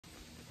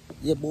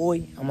Yeah,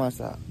 boy, I'm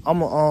outside. I'm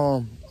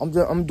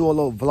doing a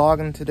little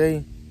vlogging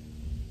today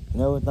and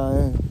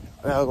everything.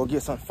 I gotta go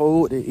get some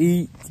food to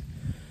eat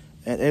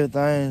and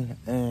everything.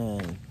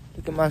 And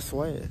look at my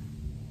sweat.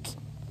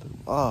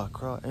 Oh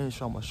crap, I ain't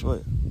showing my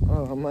sweat.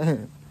 Oh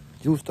man,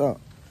 juiced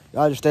up.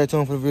 Y'all just stay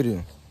tuned for the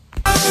video.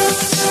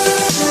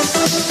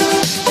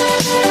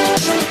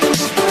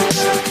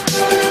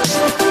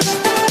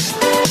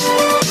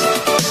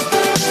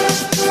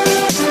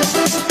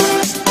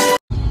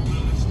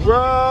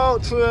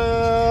 Road trip.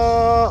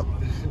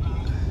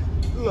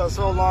 You got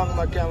so long on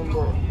my camera,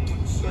 bro.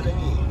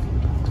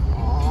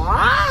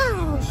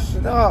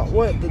 Shit up.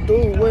 What to do?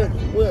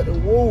 What to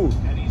woo?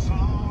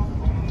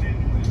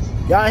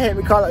 Y'all hear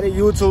me call it the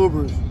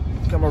YouTubers.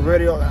 Got my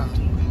radio out.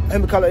 Hear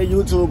me call it the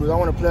YouTubers. I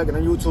want to plug it the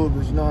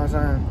YouTubers. You know what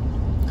I'm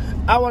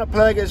saying? I want to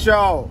plug it,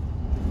 y'all.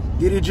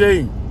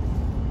 DDG,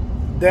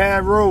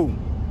 Dan Rue,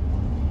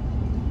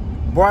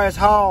 Bryce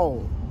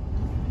Hall,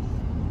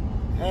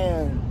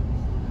 and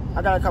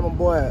I got a couple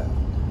boy,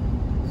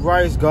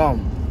 Rice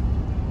Gum.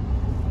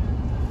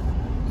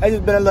 It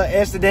just been a little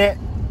incident.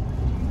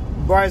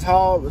 Bryce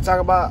Hall, we talk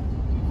about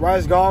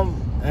Rice Gum,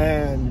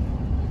 and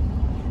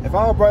if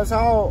I was Bryce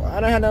Hall, I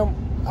don't have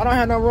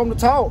no room to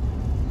talk.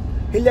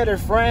 He let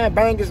his friend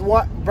bang his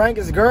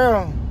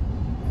girl,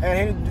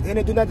 and he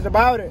didn't do nothing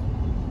about it.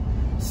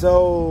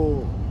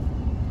 So,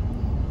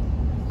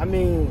 I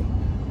mean,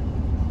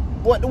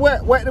 what, I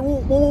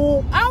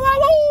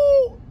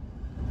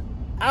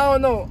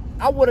don't know.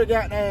 I would have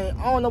got that.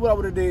 I don't know what I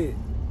would have did.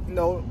 You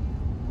know,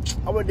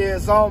 I would have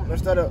did something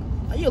instead of,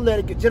 you let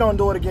it get, you don't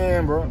do it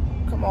again, bro.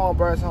 Come on,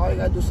 Bryce Hall, you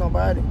gotta do something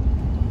about it.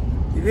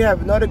 If you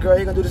have another girl,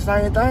 you gonna do the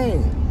same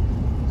thing.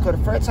 Cause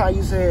the first time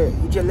you said,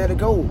 you just let it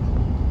go,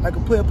 like a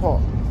pit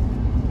part.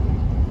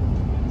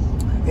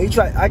 And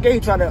I guess he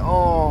tried to,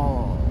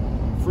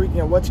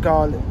 freaking, what you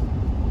call it?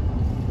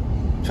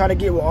 Trying to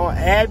get with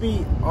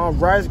Abby,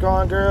 Rice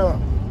Gum girl.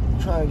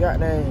 Trying to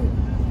goddamn.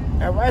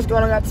 And Rice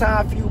Gum got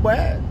time for you,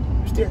 boy.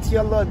 Still to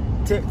your little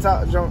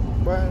TikTok junk,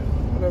 boy.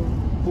 Whatever.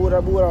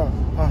 Buddha.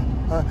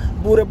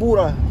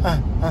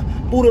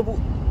 Buddha.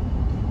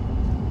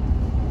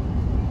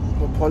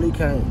 The police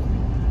came.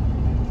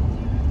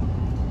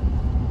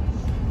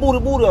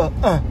 Buddha.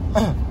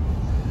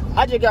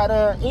 I just got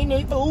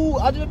eating food.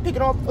 I just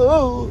picking up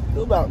food.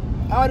 About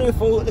all this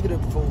food. Look at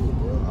this food,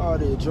 bro. All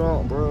this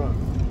junk, bro.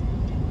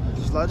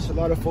 Just a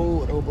lot of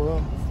food, though,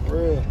 bro. For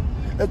real.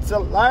 It's a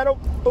lot of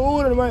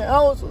food in my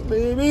house,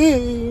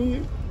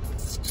 baby.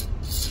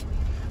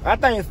 I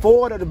think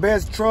Ford are the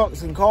best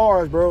trucks and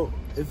cars, bro.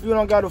 If you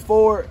don't got a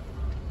Ford,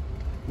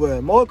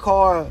 well, more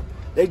cars,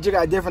 they just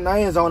got different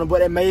names on them, but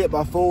they made it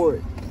by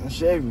Ford and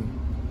Chevy.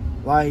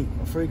 Like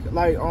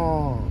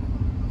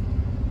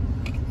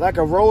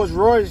a Rolls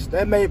Royce,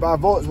 they made by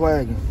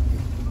Volkswagen.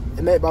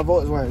 They made by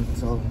Volkswagen,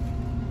 so.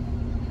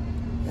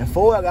 And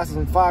Ford got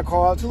some fire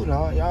cars too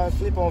now. Y'all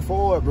sleep on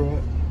Ford,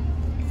 bro.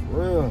 For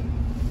real.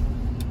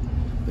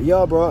 But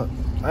yo, bro,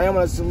 I ain't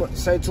gonna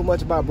say too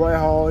much about Bryce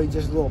Hall. He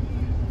just a little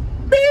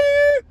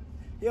beep.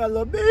 Yeah, a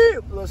little beep.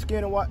 A little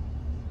skinny white.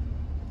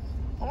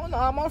 I don't know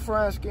how my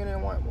friends skinny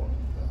and white, boy.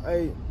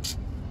 Hey.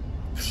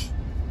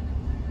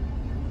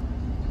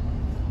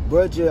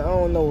 Bro, I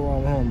don't know where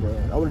I'm home, bro.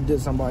 I would've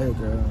did something about here,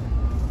 girl.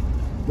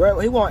 Bro,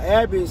 he want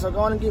Abby, so go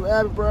on and give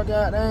Abby, bro,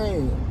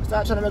 goddamn.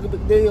 Stop trying to make a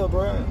big deal,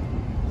 bro.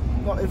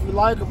 If you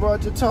like her, bro,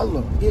 just tell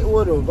her. Get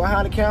with her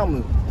behind the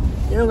camera.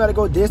 You don't gotta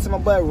go dissing my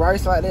butt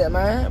Rice like that,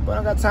 man. But I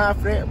don't got time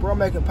for that, bro.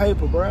 Making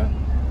paper, bro.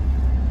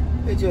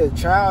 It's just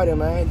childish,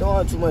 man. Ain't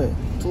doing too much.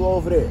 Too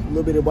over there,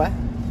 little bitty boy.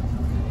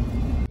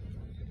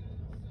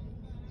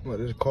 What,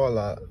 this car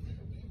lot?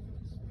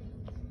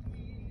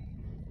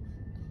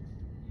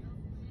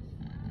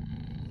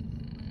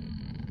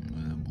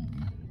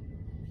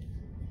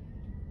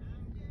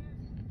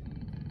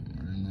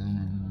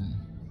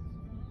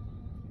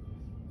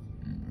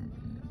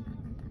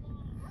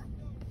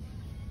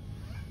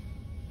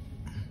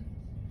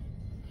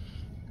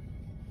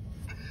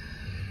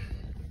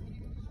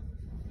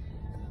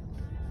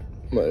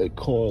 My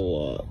car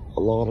lot, a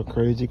lot of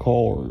crazy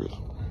cars.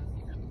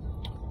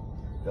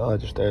 Y'all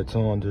just stay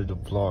tuned to the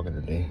vlogging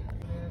today.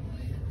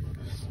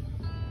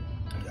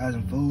 Got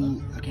some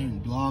food. I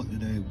can't vlog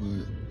today,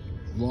 but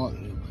vlog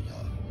today, but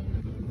y'all.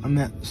 I'm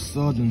at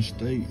Southern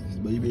States,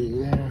 baby.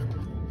 Yeah.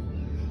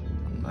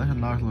 That's a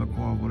nice little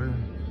car over there.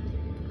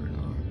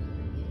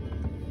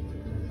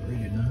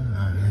 Pretty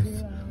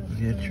nice.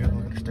 Look at the trim,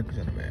 look at the stickers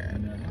in the bag.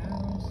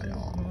 Oh,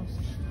 y'all.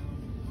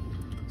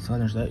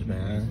 Southern States,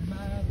 man.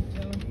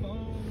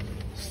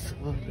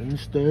 Southern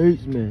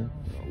States, man.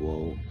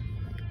 Whoa.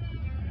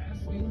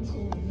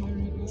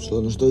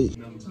 Southern States. I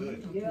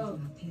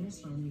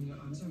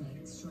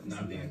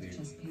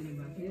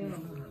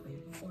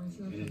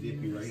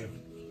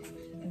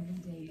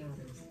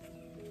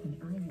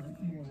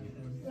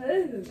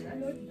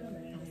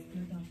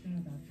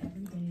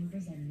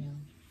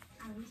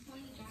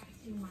recently got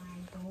to my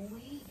goal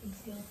weight and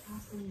feel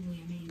absolutely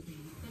amazing.